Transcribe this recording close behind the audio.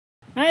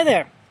Hi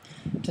there.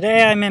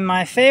 Today I'm in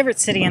my favorite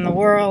city in the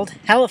world,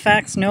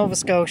 Halifax, Nova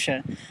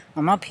Scotia.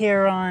 I'm up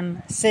here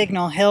on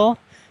Signal Hill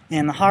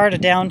in the heart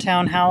of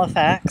downtown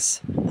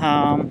Halifax.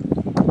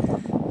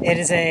 It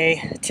is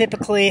a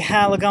typically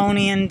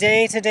Haligonian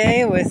day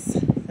today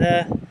with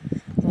the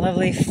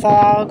lovely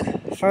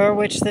fog for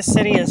which this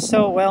city is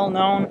so well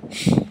known.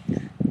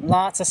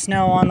 Lots of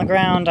snow on the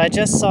ground. I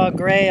just saw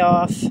Gray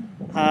off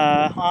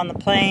on the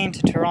plane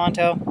to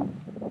Toronto,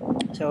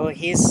 so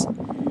he's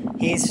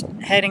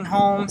heading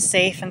home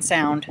safe and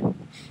sound.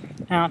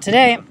 Now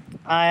today,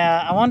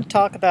 I want to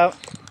talk about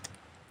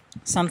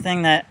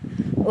something that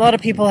a lot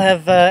of people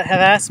have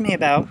asked me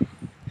about.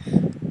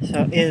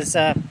 So is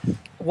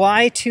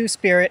why two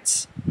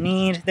spirits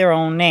need their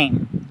own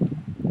name.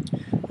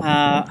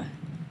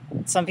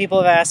 Some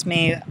people have asked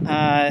me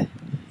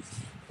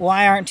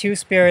why aren't two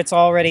spirits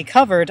already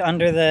covered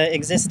under the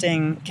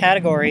existing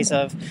categories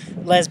of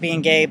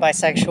lesbian, gay,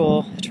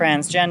 bisexual,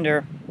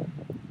 transgender.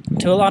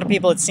 To a lot of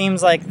people, it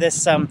seems like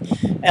this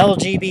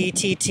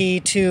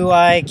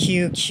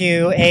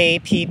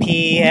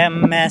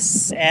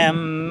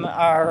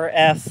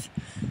LGBTT2IQQAPPMSMRF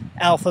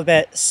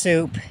alphabet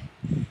soup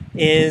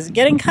is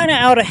getting kind of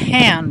out of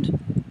hand.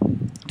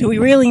 Do we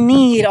really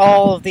need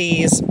all of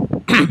these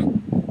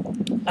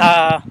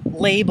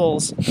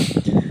labels?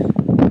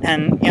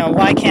 And, you know,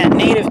 why can't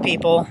Native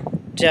people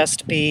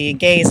just be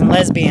gays and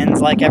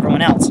lesbians like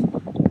everyone else?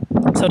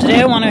 So today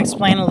I want to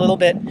explain a little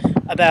bit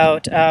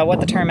about what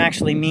the term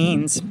actually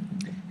means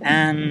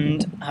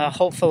and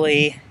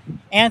hopefully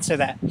answer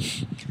that.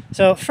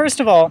 So first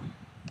of all,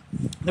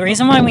 the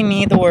reason why we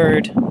need the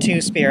word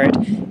two-spirit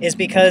is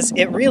because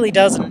it really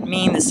doesn't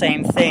mean the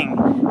same thing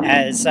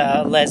as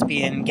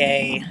lesbian,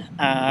 gay,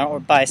 or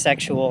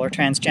bisexual or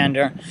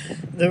transgender.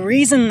 The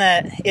reason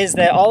that is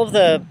that all of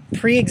the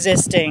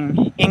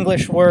pre-existing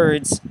English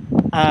words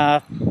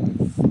that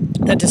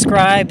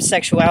describe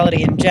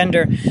sexuality and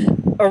gender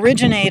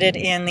originated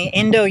in the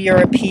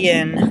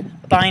Indo-European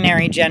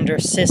binary gender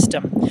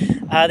system.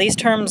 These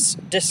terms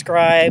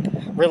describe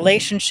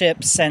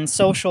relationships and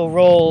social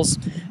roles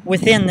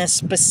within this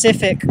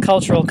specific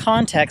cultural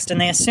context,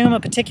 and they assume a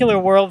particular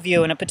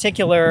worldview and a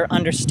particular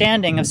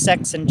understanding of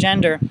sex and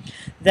gender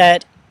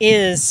that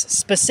is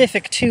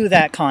specific to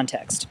that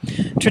context.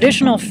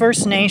 Traditional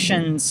First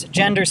Nations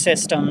gender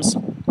systems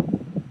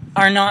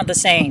are not the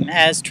same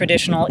as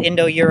traditional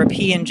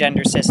Indo-European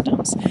gender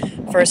systems.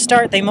 For a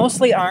start, they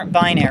mostly aren't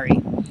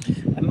binary.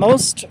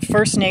 Most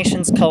First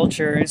Nations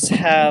cultures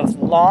have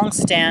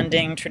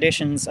long-standing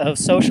traditions of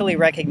socially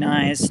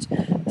recognized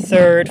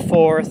third,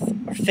 fourth,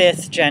 or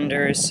fifth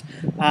genders,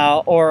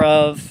 or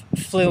of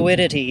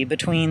fluidity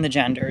between the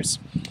genders.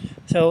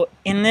 So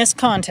in this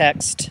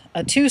context,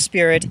 a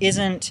two-spirit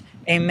isn't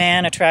a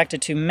man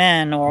attracted to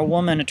men or a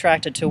woman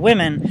attracted to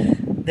women.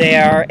 They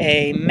are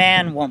a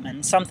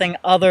man-woman, something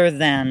other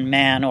than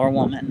man or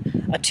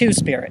woman, a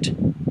two-spirit.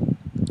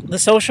 The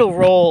social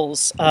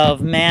roles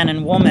of man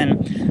and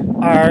woman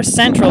are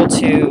central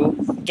to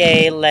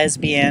gay,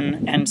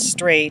 lesbian, and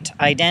straight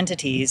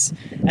identities,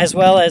 as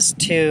well as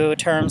to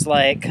terms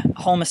like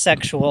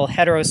homosexual,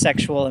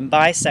 heterosexual, and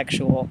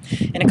bisexual.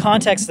 In a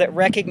context that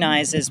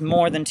recognizes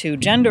more than two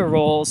gender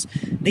roles,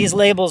 these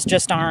labels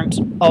just aren't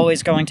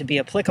always going to be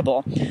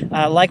applicable.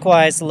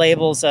 Likewise,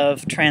 labels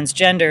of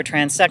transgender,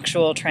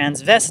 transsexual,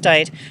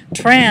 transvestite,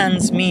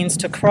 trans means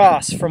to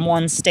cross from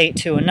one state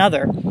to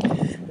another.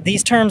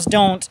 These terms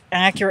don't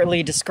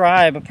accurately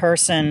describe a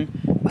person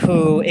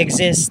who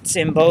exists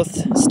in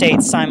both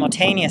states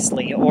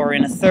simultaneously or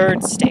in a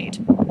third state.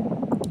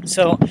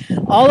 So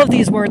all of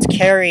these words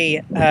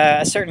carry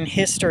a certain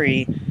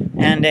history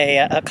and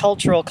a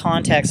cultural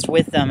context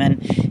with them, and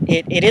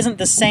it isn't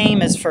the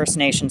same as First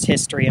Nations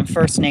history and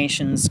First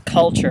Nations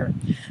culture.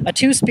 A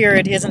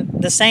two-spirit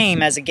isn't the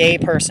same as a gay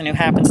person who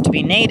happens to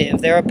be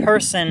Native. They're a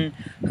person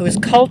whose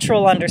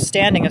cultural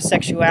understanding of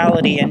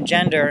sexuality and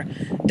gender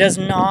does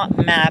not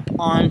map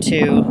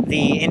onto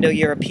the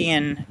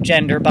Indo-European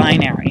gender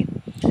binary.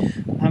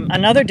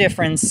 Another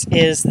difference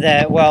is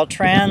that while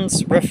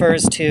trans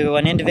refers to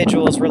an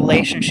individual's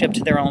relationship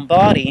to their own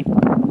body,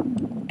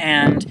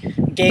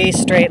 and gay,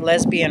 straight,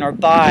 lesbian, or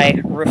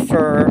bi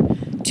refer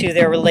to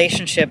their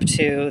relationship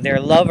to their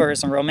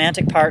lovers and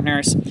romantic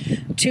partners,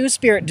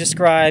 two-spirit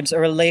describes a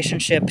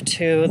relationship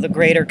to the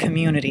greater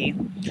community.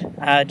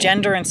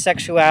 Gender and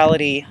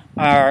sexuality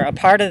are a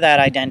part of that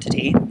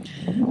identity,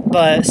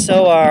 but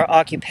so are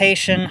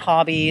occupation,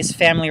 hobbies,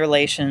 family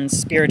relations,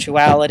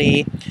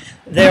 spirituality.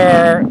 There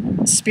are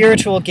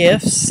spiritual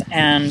gifts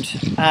and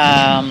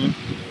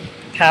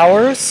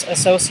powers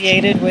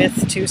associated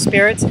with two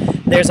spirits.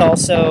 There's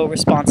also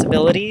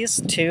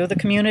responsibilities to the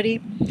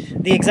community.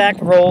 The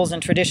exact roles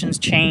and traditions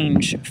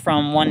change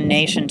from one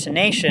nation to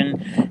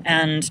nation,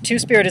 and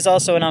two-spirit is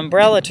also an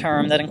umbrella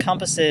term that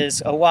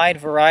encompasses a wide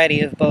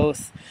variety of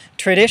both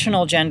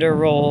traditional gender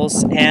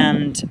roles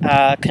and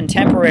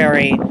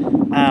contemporary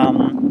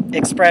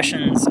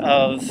expressions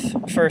of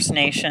First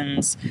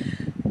Nations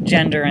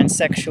gender and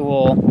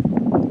sexual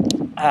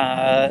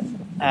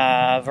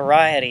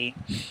variety.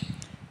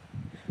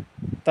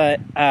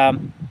 But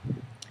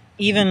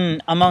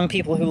even among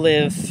people who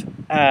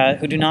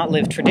do not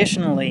live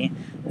traditionally,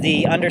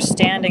 the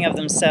understanding of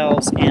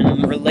themselves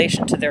in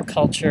relation to their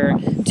culture,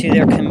 to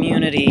their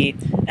community,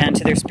 and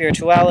to their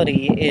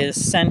spirituality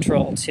is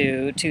central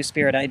to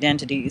two-spirit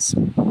identities.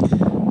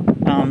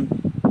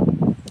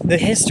 The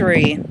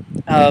history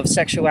of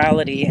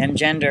sexuality and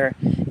gender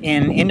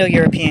in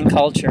Indo-European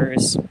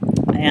cultures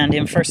and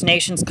in First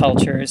Nations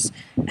cultures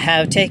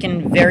have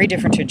taken very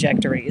different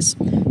trajectories.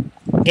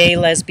 Gay,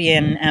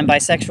 lesbian, and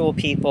bisexual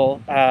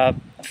people,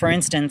 for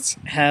instance,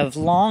 have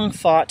long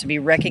fought to be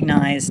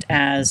recognized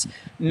as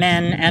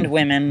men and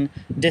women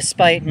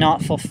despite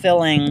not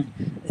fulfilling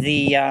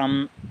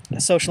the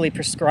socially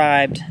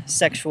prescribed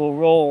sexual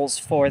roles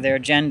for their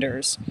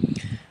genders.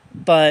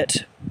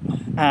 But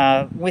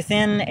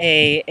within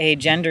a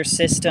gender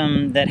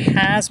system that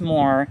has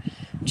more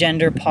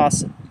gender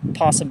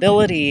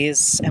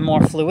possibilities and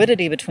more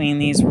fluidity between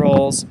these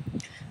roles,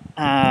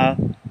 for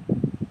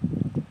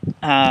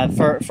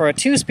a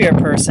two-spirit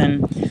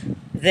person,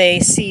 they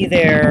see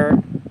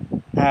their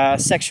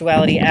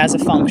sexuality as a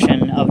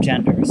function of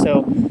gender.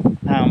 So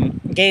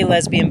gay,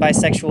 lesbian,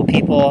 bisexual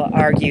people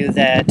argue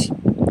that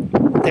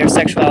their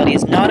sexuality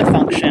is not a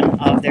function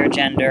of their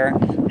gender,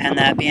 and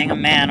that being a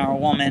man or a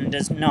woman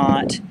does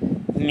not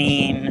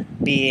mean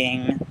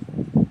being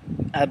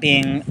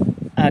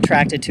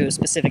attracted to a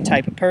specific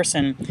type of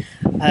person.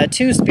 A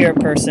two-spirit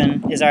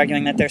person is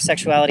arguing that their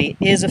sexuality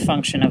is a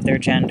function of their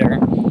gender,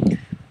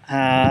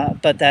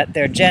 but that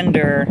their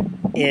gender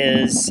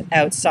is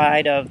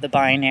outside of the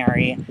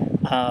binary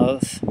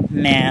of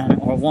man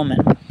or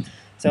woman.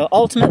 So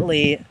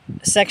ultimately,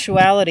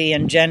 sexuality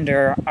and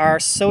gender are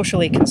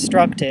socially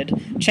constructed.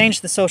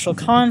 Change the social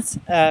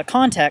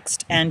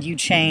context and you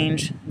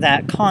change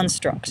that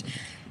construct.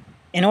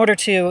 In order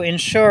to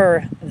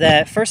ensure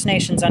that First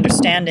Nations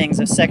understandings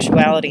of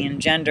sexuality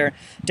and gender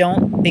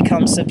don't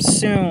become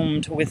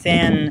subsumed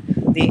within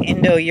the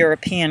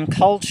Indo-European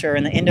culture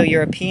and the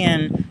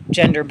Indo-European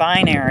gender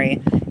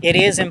binary, it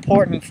is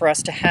important for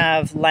us to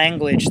have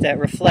language that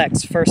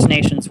reflects First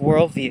Nations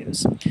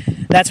worldviews.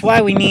 That's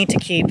why we need to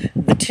keep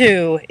the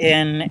 2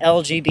 in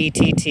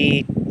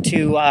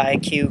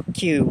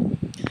LGBTT2IQQ.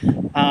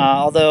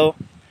 Although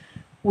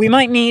we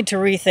might need to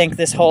rethink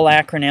this whole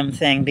acronym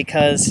thing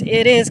because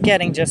it is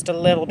getting just a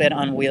little bit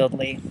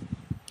unwieldy.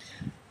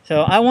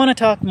 So I want to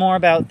talk more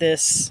about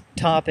this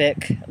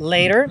topic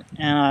later,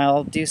 and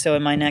I'll do so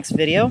in my next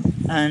video.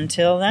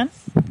 Until then,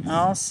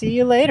 I'll see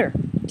you later.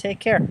 Take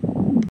care.